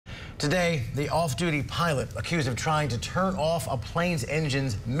Today, the off-duty pilot accused of trying to turn off a plane's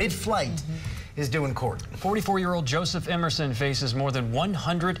engines mid-flight is due in court. 44-year-old Joseph Emerson faces more than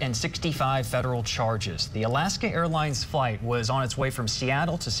 165 federal charges. The Alaska Airlines flight was on its way from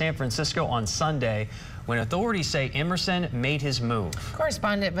Seattle to San Francisco on Sunday when authorities say Emerson made his move.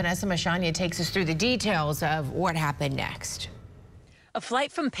 Correspondent Vanessa Mashania takes us through the details of what happened next. A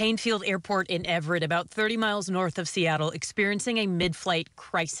flight from Painfield Airport in Everett, about 30 miles north of Seattle, experiencing a mid-flight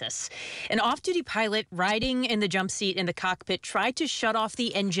crisis. An off-duty pilot riding in the jump seat in the cockpit tried to shut off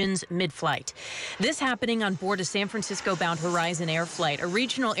the engines mid-flight. This happening on board a San Francisco-bound Horizon Air flight, a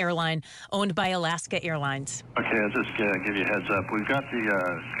regional airline owned by Alaska Airlines. Okay, I'll just give you a heads up. We've got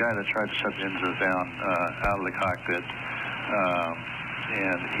the guy that tried to shut the engines down out of the cockpit,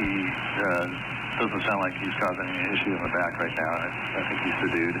 and he doesn't sound like he's causing any issue in the back right now. I think he's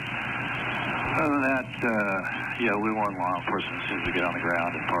subdued. Other than that, yeah, we want law enforcement as soon as we get on the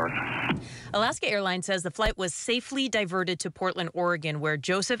ground and park. Alaska Airlines says the flight was safely diverted to Portland, Oregon, where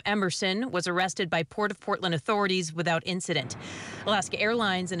Joseph Emerson was arrested by Port of Portland authorities without incident. Alaska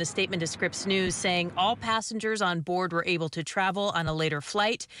Airlines, in a statement to Scripps News, saying all passengers on board were able to travel on a later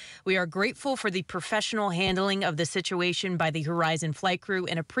flight. We are grateful for the professional handling of the situation by the Horizon flight crew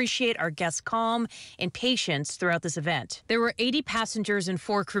and appreciate our guests' calm and patience throughout this event. There were 80 passengers and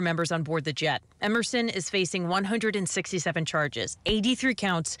 4 crew members on board the jet. Emerson is facing 167 charges, 83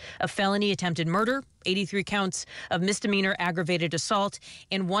 counts of felony attempted murder, 83 counts of misdemeanor aggravated assault,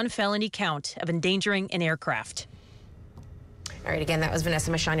 and 1 felony count of endangering an aircraft. All right, again, that was Vanessa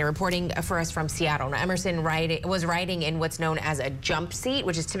Mashania reporting for us from Seattle. Now, Emerson was riding in what's known as a jump seat,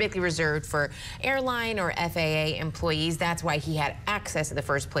 which is typically reserved for airline or FAA employees. That's why he had access in the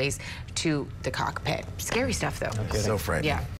first place to the cockpit. Scary stuff, though. So frightening. Yeah.